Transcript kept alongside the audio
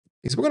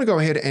is we're going to go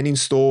ahead and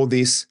install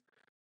this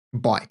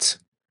Byte.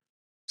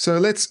 So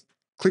let's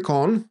click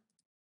on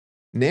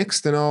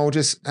next, and I'll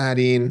just add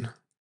in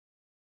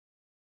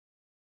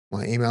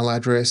my email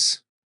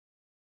address,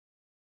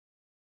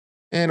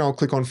 and I'll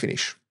click on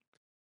finish.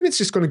 And it's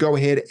just going to go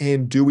ahead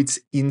and do its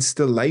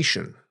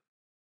installation.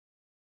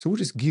 So we'll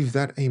just give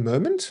that a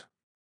moment.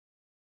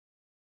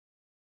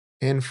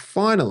 And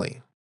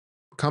finally,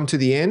 come to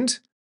the end,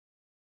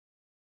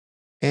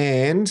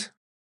 and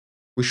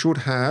we should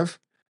have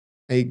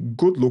a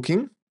good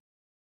looking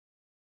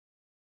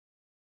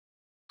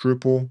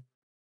Drupal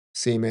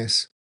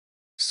CMS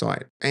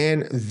site.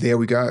 And there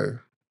we go.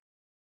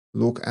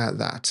 Look at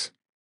that.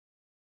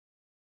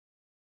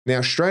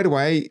 Now, straight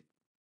away,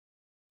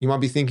 you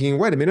might be thinking,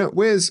 wait a minute,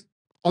 where's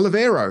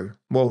Olivero?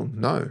 Well,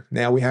 no,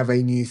 now we have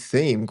a new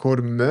theme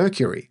called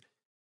Mercury.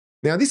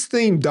 Now, this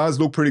theme does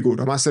look pretty good,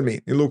 I must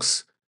admit. It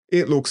looks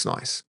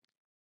nice.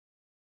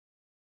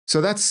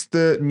 So that's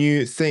the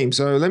new theme.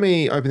 So let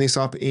me open this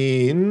up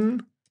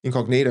in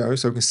incognito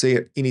so we can see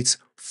it in its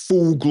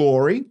full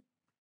glory.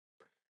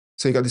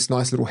 So you got this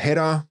nice little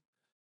header,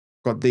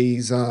 got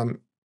these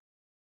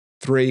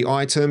 3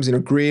 items in a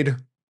grid,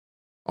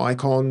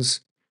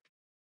 icons,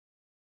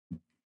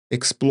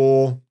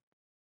 explore.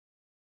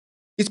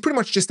 It's pretty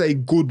much just a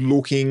good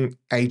looking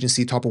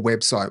agency type of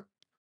website.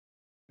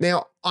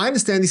 Now, I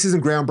understand this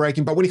isn't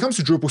groundbreaking, but when it comes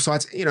to Drupal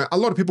sites, a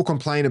lot of people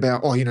complain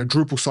about,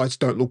 Drupal sites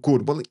don't look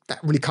good. Well,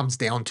 that really comes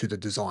down to the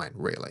design,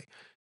 really.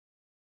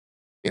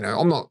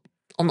 I'm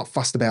not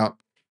fussed about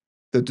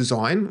the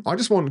design. I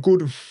just want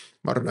good,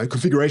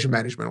 configuration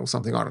management or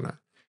something, I don't know.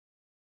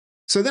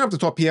 So then up the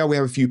top here, we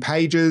have a few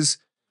pages.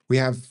 We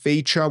have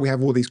feature, we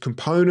have all these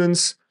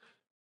components.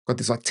 Got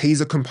this like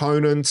teaser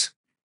component.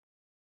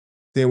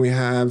 Then we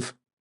have,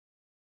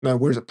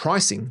 where is it?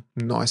 Pricing.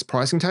 Nice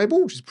pricing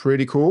table, which is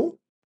pretty cool.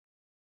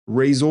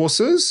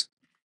 Resources,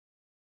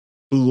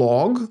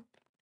 blog,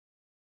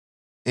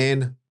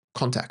 and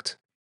contact.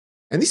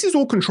 And this is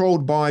all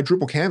controlled by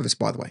Drupal Canvas,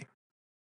 by the way.